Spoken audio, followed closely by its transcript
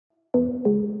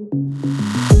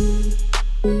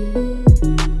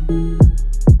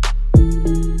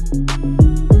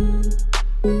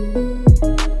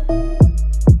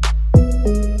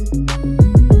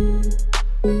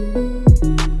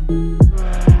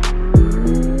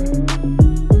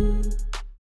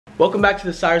Welcome back to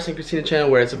the Cyrus and Christina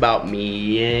channel, where it's about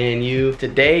me and you.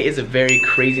 Today is a very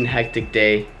crazy and hectic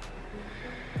day.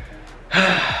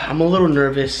 I'm a little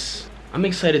nervous. I'm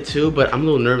excited too, but I'm a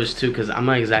little nervous too because I'm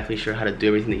not exactly sure how to do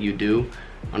everything that you do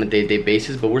on a day-to-day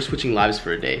basis, but we're switching lives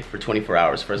for a day, for 24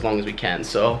 hours, for as long as we can,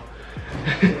 so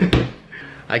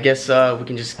I guess we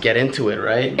can just get into it,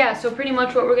 right? Yeah, so pretty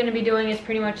much what we're gonna be doing is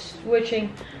pretty much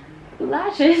switching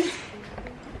lashes.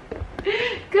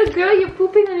 Good girl, you're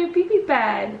pooping on your pee-pee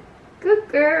pad. Good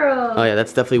girl. Oh yeah,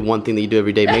 that's definitely one thing that you do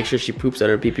every day. Make sure she poops at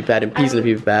her pee-pee pad and pees in her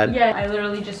pee-pee pad. Yeah, I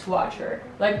literally just watch her.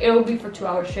 Like, it will be for 2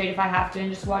 hours straight if I have to,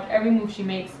 and just watch every move she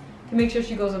makes to make sure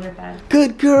she goes on her pad.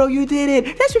 Good girl, you did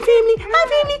it. That's your family. Hi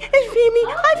family. That's your family.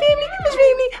 Hi family. That's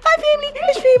family. Hi family.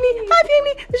 That's family. Hi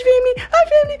family. That's family. Hi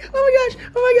family. Oh my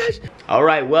gosh. Oh my gosh. All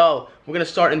right, well, we're gonna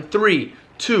start in 3,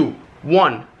 2,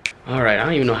 1. All right, I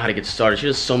don't even know how to get started. She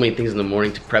does so many things in the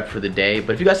morning to prep for the day.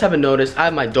 But if you guys haven't noticed, I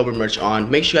have my Dober merch on.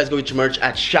 Make sure you guys go get your merch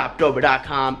at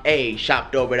shopdober.com.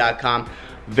 shopdober.com.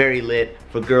 Very lit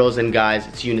for girls and guys.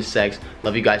 It's unisex.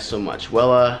 Love you guys so much.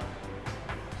 Well,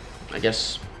 I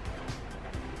guess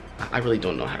I really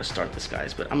don't know how to start this,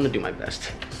 guys, but I'm gonna do my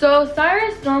best. So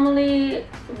Cyrus normally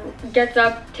gets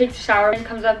up, takes a shower, and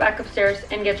comes up back upstairs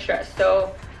and gets dressed.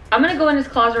 So I'm gonna go in his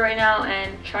closet right now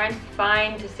and try and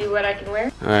find to see what I can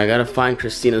wear. All right, I gotta find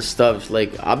Christina's stuff.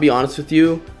 Like, I'll be honest with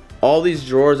you, all these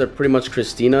drawers are pretty much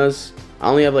Christina's. I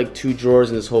only have like 2 drawers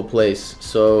in this whole place.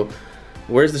 So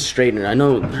where's the straightener? I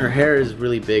know her hair is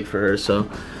really big for her, so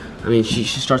I mean, she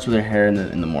starts with her hair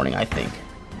in the morning, I think.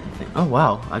 Oh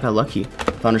wow, I got lucky.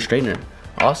 Found a straightener.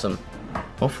 Awesome.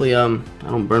 Hopefully I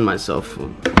don't burn myself.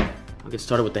 I'll get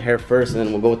started with the hair first, and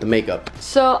then we'll go with the makeup.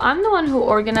 So I'm the one who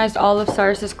organized all of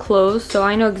Cyrus's clothes, so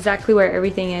I know exactly where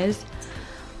everything is,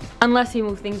 unless he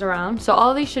moved things around. So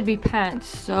all these should be pants.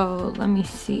 So let me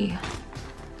see.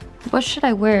 What should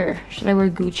I wear? Should I wear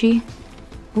Gucci?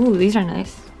 Ooh, these are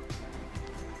nice.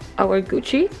 I'll wear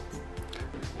Gucci.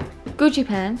 Gucci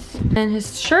pants. And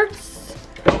his shirts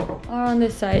are on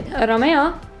this side.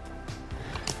 Romeo.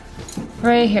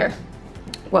 Right here.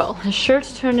 Well, his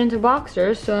shirts turned into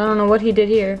boxers, so I don't know what he did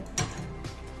here.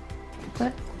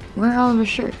 What? Where are all of his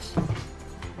shirts?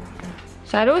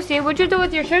 Sarusi, what'd you do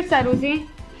with your shirts, Sarusi?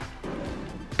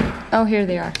 Oh, here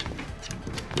they are.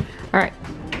 Alright.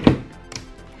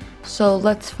 So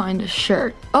let's find a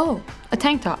shirt. Oh, a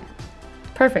tank top.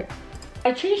 Perfect.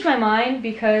 I changed my mind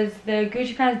because the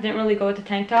Gucci pants didn't really go with the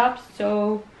tank tops,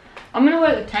 so I'm gonna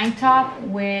wear the tank top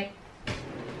with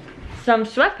some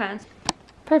sweatpants.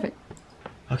 Perfect.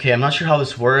 Okay, I'm not sure how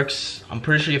this works. I'm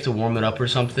pretty sure you have to warm it up or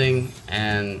something,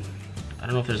 and I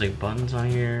don't know if there's like buttons on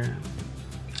here.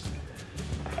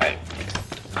 Alright,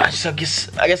 I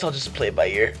guess I'll just play it by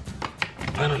ear.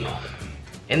 I don't know.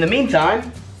 In the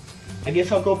meantime, I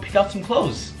guess I'll go pick out some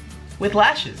clothes with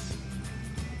lashes.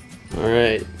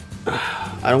 Alright,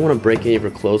 I don't want to break any of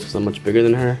her clothes because I'm much bigger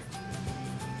than her.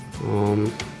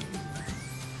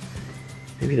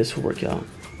 Maybe this will work out,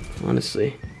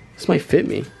 honestly. This might fit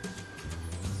me.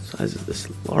 Size is this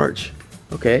large.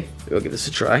 Okay, maybe I'll give this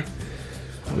a try.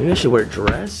 Maybe I should wear a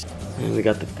dress. And we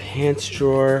got the pants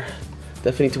drawer.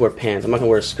 Definitely need to wear pants. I'm not gonna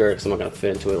wear a skirt because I'm not gonna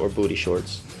fit into it, or booty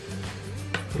shorts.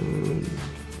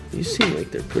 These seem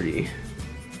like they're pretty.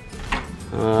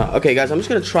 Okay guys, I'm just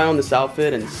gonna try on this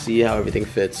outfit and see how everything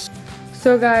fits.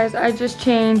 So guys, I just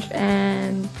changed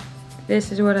and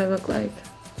this is what I look like.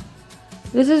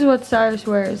 This is what Cyrus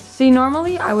wears. See,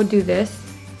 normally I would do this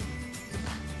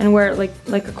and wear it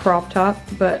like a crop top,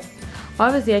 but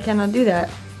obviously I cannot do that.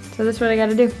 So that's what I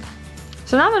gotta do.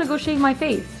 So now I'm gonna go shave my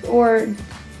face or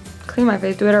clean my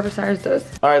face, do whatever Cyrus does.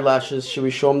 All right, lashes, should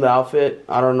we show them the outfit?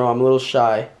 I don't know, I'm a little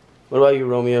shy. What about you,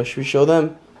 Romeo? Should we show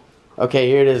them? Okay,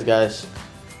 here it is, guys.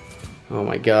 Oh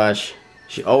my gosh.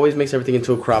 She always makes everything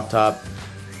into a crop top,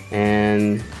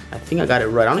 and I think I got it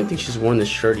right. I don't even think she's worn this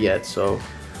shirt yet, so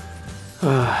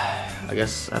I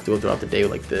guess I have to go throughout the day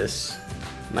like this.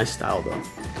 Nice style though.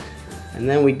 And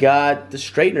then we got the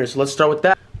straightener, so let's start with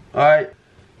that. Alright,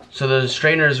 so the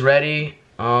straightener is ready.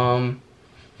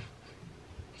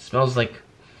 Smells like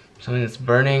something that's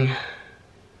burning.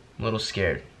 I'm a little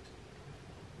scared.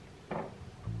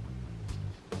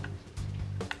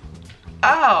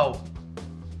 Ow!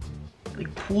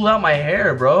 Like, pulled out my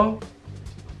hair, bro.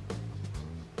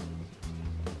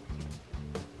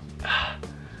 I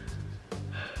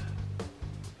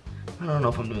don't know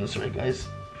if I'm doing this right, guys.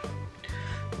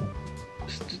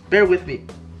 Just bear with me.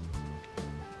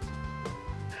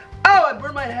 Ow, I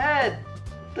burned my head.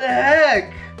 What the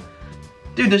heck?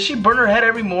 Dude, does she burn her head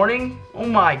every morning? Oh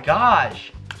my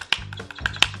gosh.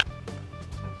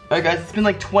 Alright guys, it's been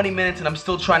like 20 minutes and I'm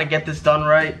still trying to get this done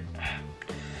right.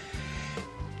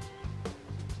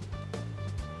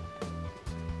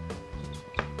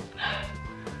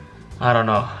 I don't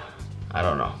know.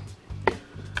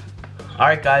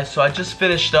 Alright guys, so I just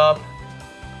finished up.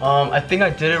 I think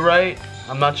I did it right.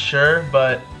 I'm not sure,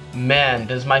 but man,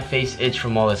 does my face itch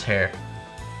from all this hair.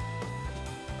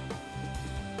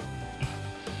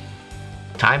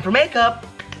 Time for makeup.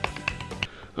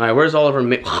 Alright, where's all of her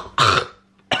makeup?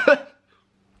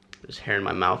 There's hair in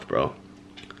my mouth, bro.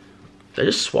 Did I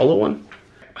just swallow one?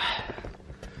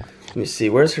 Let me see,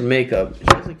 where's her makeup? She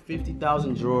has like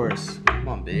 50,000 drawers. Come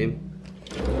on, babe.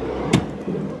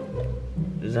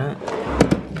 Is that?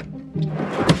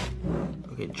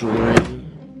 Okay, jewelry.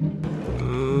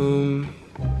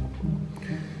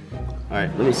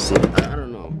 Alright, let me see. I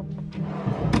don't know.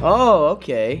 Oh,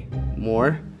 okay.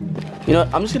 More. You know,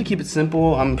 I'm just gonna keep it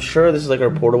simple. I'm sure this is like our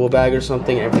portable bag or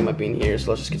something. Everything might be in here,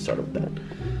 so let's just get started with that.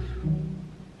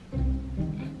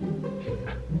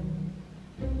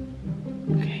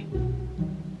 Okay.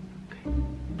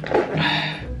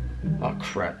 Oh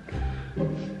crap.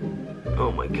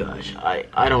 Oh my gosh,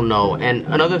 I don't know. And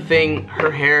another thing,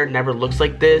 her hair never looks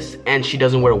like this, and she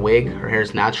doesn't wear a wig. Her hair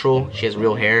is natural. She has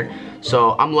real hair.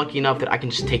 So I'm lucky enough that I can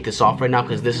just take this off right now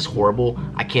because this is horrible.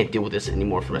 I can't deal with this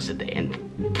anymore for the rest of the day. And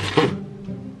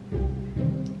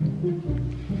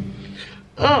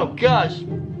oh gosh,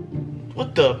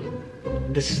 what the?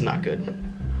 This is not good.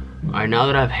 All right, now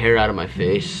that I have hair out of my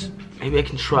face, maybe I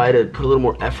can try to put a little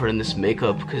more effort in this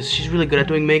makeup because she's really good at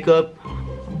doing makeup.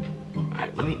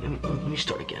 Alright, let me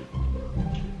start again.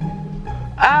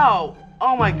 Ow!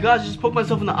 Oh my gosh, I just poked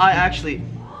myself in the eye actually.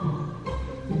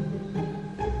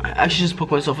 I actually just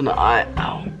poked myself in the eye.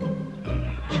 Ow.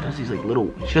 She has these like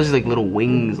little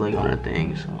wings like on her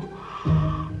thing, so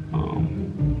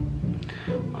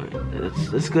alright,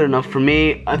 that's good enough for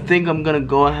me. I think I'm gonna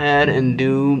go ahead and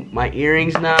do my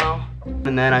earrings now.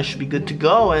 And then I should be good to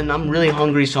go, and I'm really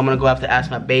hungry, so I'm gonna go have to ask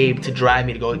my babe to drive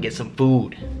me to go and get some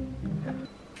food.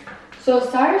 So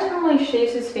Cyrus normally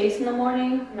shaves his face in the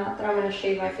morning. Not that I'm gonna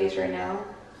shave my face right now.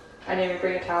 I didn't even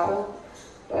bring a towel,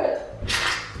 but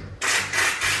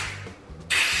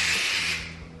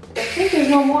I think there's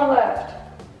no more left.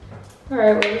 All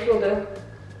right, well, this will do.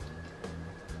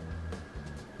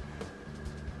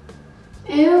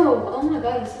 Ew, oh my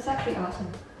god, this is actually awesome.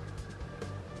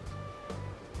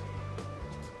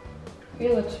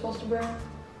 Your lips supposed to burn?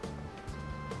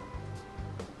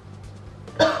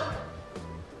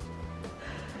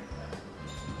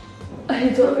 I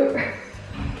need toilet paper.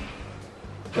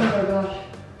 Oh my gosh.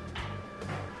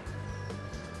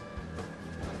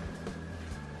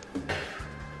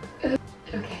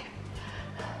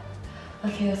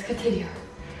 Okay, let's continue.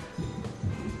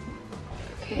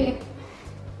 Okay.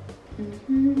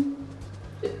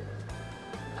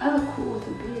 I look cool with a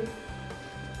beard.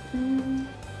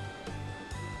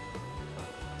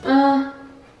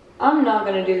 I'm not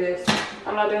gonna do this.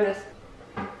 I'm not doing this.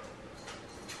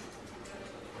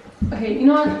 Okay, you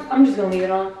know what? I'm just gonna leave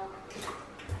it on.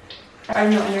 I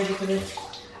have no energy for this.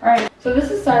 Alright, so this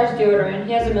is Cyrus deodorant.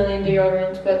 He has a million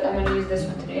deodorants, but I'm gonna use this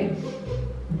one today.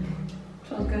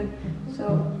 Smells good.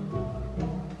 So,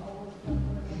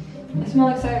 I smell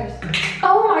like Cyrus.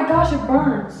 Oh my gosh, it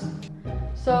burns.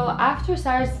 So after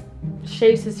Cyrus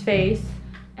shaves his face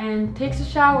and takes a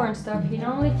shower and stuff, he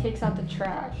normally takes out the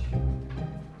trash.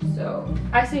 So,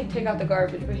 I say take out the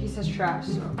garbage, but he says trash,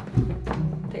 so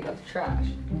take out the trash.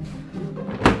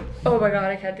 Oh my god,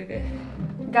 I can't do this.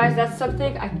 Guys, that's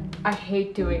something I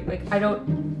hate doing. Like, I don't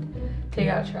take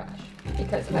out trash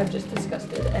because I'm just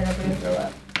disgusted and I'm gonna throw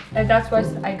up. And that's why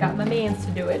I got my mans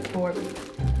to do it for me.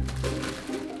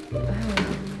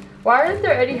 Why aren't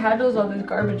there any handles on this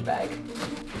garbage bag?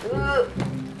 Ugh.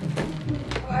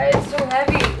 Why is it so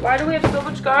heavy? Why do we have so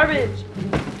much garbage?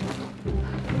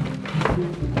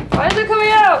 Why is it coming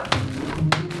out?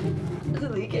 Is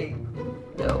it leaking?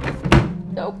 No.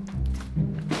 Nope.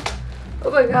 Oh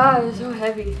my god, it's so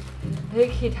heavy. I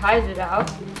think he ties it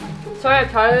out. Sorry I'm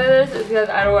telling you this, it's because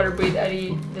I don't want to breathe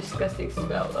any disgusting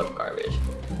smell of garbage.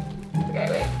 Okay,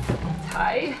 wait.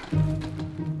 Tie.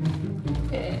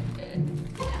 And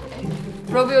tie.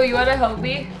 Romeo, you want to help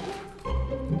me?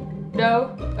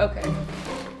 No? Okay.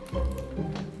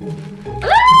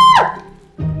 Ah!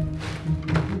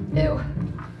 Ew.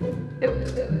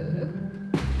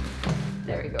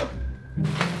 There we go.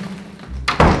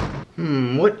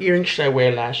 What earrings should I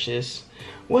wear, Lashes?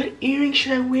 What earrings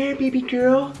should I wear, baby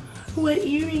girl? What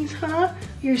earrings, huh?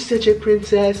 You're such a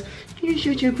princess. You're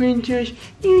such a princess.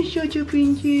 You're such a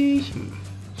princess.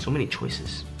 So many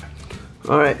choices.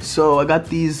 Alright, so I got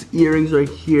these earrings right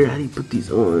here. How do you put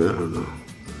these on? I don't know.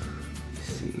 Let's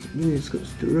see. Maybe this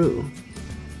goes through.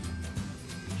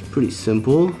 It's pretty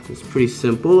simple. It's pretty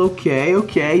simple. Okay,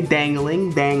 okay.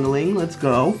 Dangling, dangling. Let's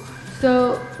go.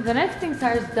 So the next thing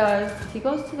Cyrus does, he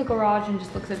goes to the garage and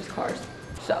just looks at his cars.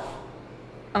 So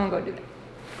I'm gonna go do that.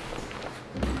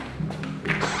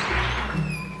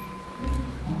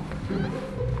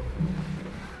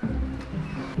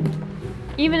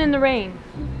 Even in the rain,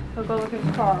 he'll go look at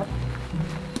his car.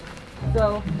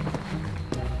 So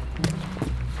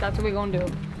that's what we're gonna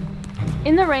do.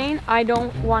 In the rain, I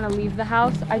don't want to leave the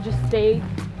house. I just stay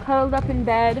cuddled up in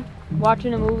bed,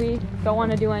 watching a movie. Don't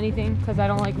want to do anything because I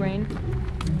don't like rain.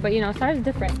 But you know, Cyrus is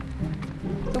different.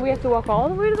 So we have to walk all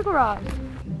the way to the garage.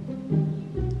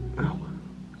 Ow.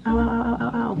 Ow, ow, ow,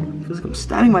 ow, ow. Feels like I'm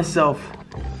stabbing myself.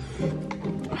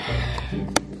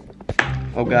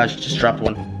 Oh gosh, just dropped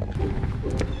one.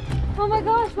 Oh my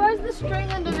gosh, why is the string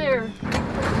under there?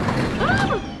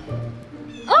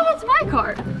 Oh, that's my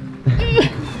car.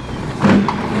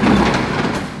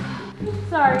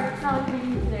 Sorry, it's not like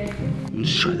we today.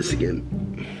 Let's try this again.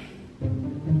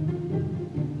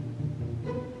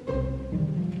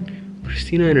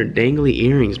 Christina and her dangly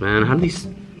earrings, man. How do these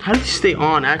stay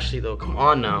on? Actually, though, come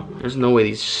on now. There's no way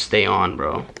these stay on,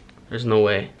 bro. There's no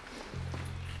way.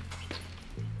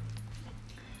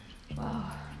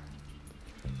 Wow.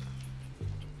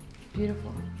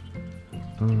 Beautiful.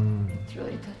 It's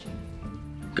really touching.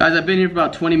 Guys, I've been here for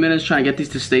about 20 minutes trying to get these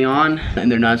to stay on,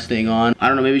 and they're not staying on. I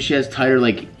don't know, maybe she has tighter,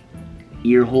 like,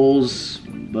 ear holes,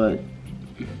 but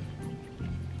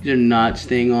they're not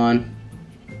staying on.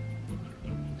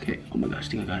 Okay, oh my gosh, I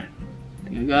think I got it. I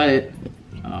think I got it.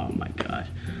 Oh my gosh.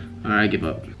 All right, I give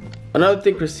up. Another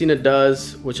thing Christina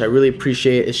does, which I really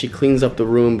appreciate, is she cleans up the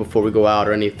room before we go out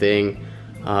or anything.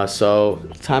 So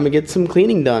it's time to get some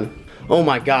cleaning done. Oh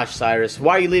my gosh, Cyrus,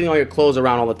 why are you leaving all your clothes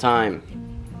around all the time?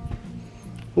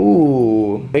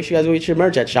 Ooh, make sure you guys go get your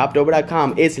merch at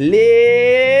shopdober.com. It's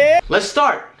lit. Let's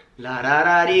start. La da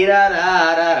da dee da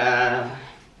da da da.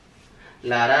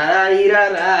 La da da dee da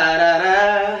da da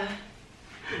da.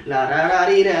 La da da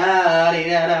dee da dee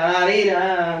da da dee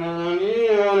da.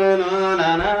 Na na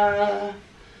na na.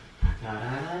 La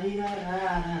da dee da da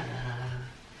da.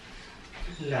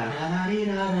 La da dee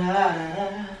da da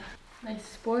da. Nice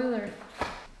spoiler.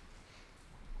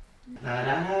 La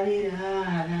da dee da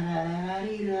da da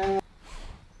dee da.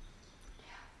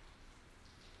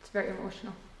 It's very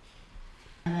emotional.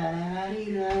 La da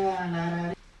dee da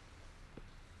da.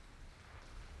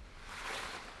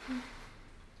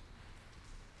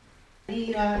 I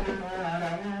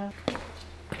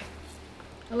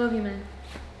love you, man.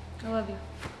 I love you.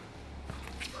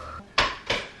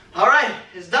 All right,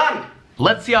 it's done.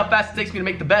 Let's see how fast it takes me to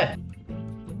make the bed.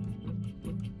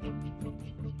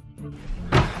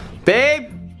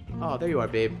 Babe? Oh, there you are,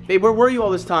 babe. Babe, where were you all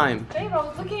this time? Babe, I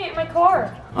was looking at my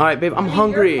car. All right, babe, I'm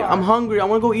hungry. I'm hungry. I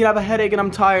want to go eat. I have a headache and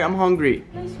I'm tired. I'm hungry.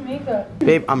 Nice makeup.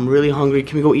 Babe, I'm really hungry.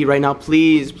 Can we go eat right now,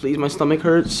 please? Please, my stomach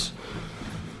hurts.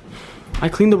 I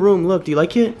cleaned the room. Look, do you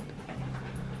like it?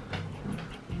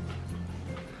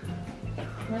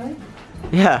 Really?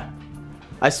 Yeah.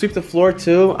 I sweep the floor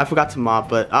too. I forgot to mop,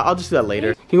 but I'll just do that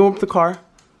later. Can you warm up the car?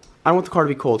 I don't want the car to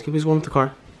be cold. Can you please warm up the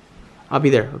car? I'll be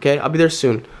there, okay? I'll be there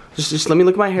soon. Just let me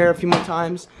look at my hair a few more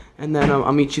times, and then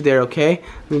I'll meet you there, okay?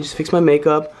 Let me just fix my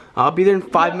makeup. I'll be there in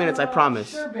 5 minutes, I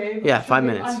promise. Sure, babe. Yeah, sure, 5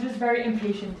 babe. minutes. I'm just very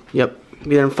impatient. Yep,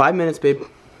 be there in 5 minutes, babe.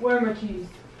 Where are my keys?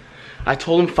 I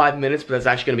told him 5 minutes, but that's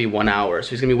actually gonna be 1 hour.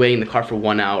 So he's gonna be waiting in the car for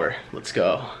 1 hour. Let's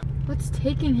go. What's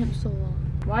taking him so long?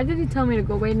 Why did he tell me to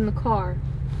go wait in the car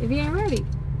if he ain't ready?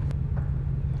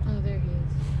 Oh, there he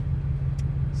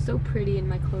is. So pretty in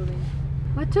my clothing.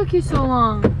 What took you so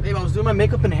long? Babe, I was doing my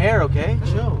makeup and hair, okay?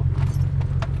 Chill.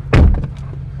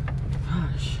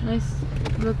 Gosh. Nice.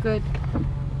 You look good.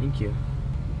 Thank you.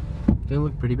 Do I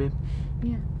look pretty, babe?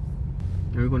 Yeah.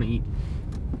 Where are we gonna eat?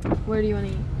 Where do you want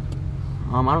to eat?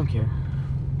 I don't care.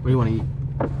 Where do you wanna eat?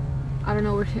 I don't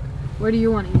know. Where do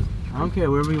you want to eat? I don't care,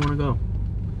 wherever you wanna go.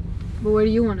 But where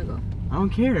do you want to go? I don't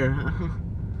care.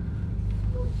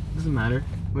 Doesn't matter.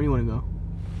 Where do you wanna go?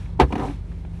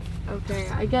 Okay,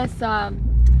 I guess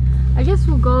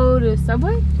we'll go to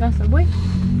Subway. You want Subway?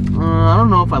 I don't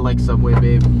know if I like Subway,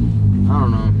 babe. I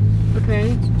don't know.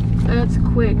 Okay, that's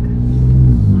quick. I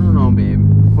don't know, babe.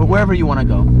 But wherever you wanna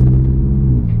go.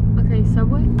 Okay,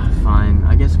 Subway? Fine.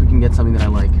 I guess we can get something that I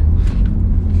like.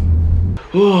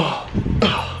 Oh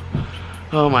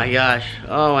my gosh.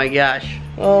 Oh my gosh.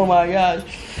 Oh my gosh.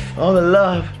 All the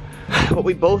love. What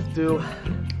we both do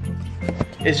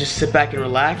is just sit back and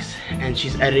relax, and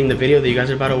she's editing the video that you guys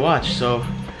are about to watch. So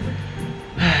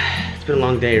it's been a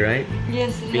long day, right?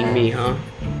 Yes, it Being has. me, huh?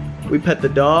 We pet the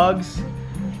dogs,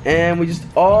 and we just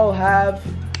all have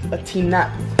a team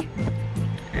nap.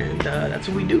 And that's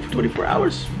what we do for 24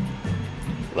 hours.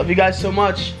 Love you guys so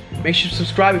much. Make sure to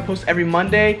subscribe. We post every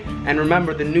Monday. And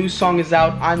remember, the new song is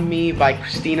out, On Me, by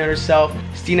Christina herself.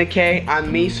 Christina Kayy,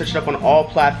 On Me. Search it up on all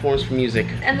platforms for music.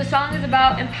 And the song is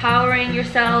about empowering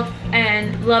yourself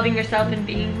and loving yourself and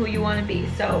being who you want to be.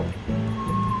 So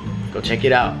go check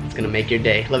it out. It's gonna make your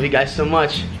day. Love you guys so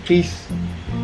much. Peace.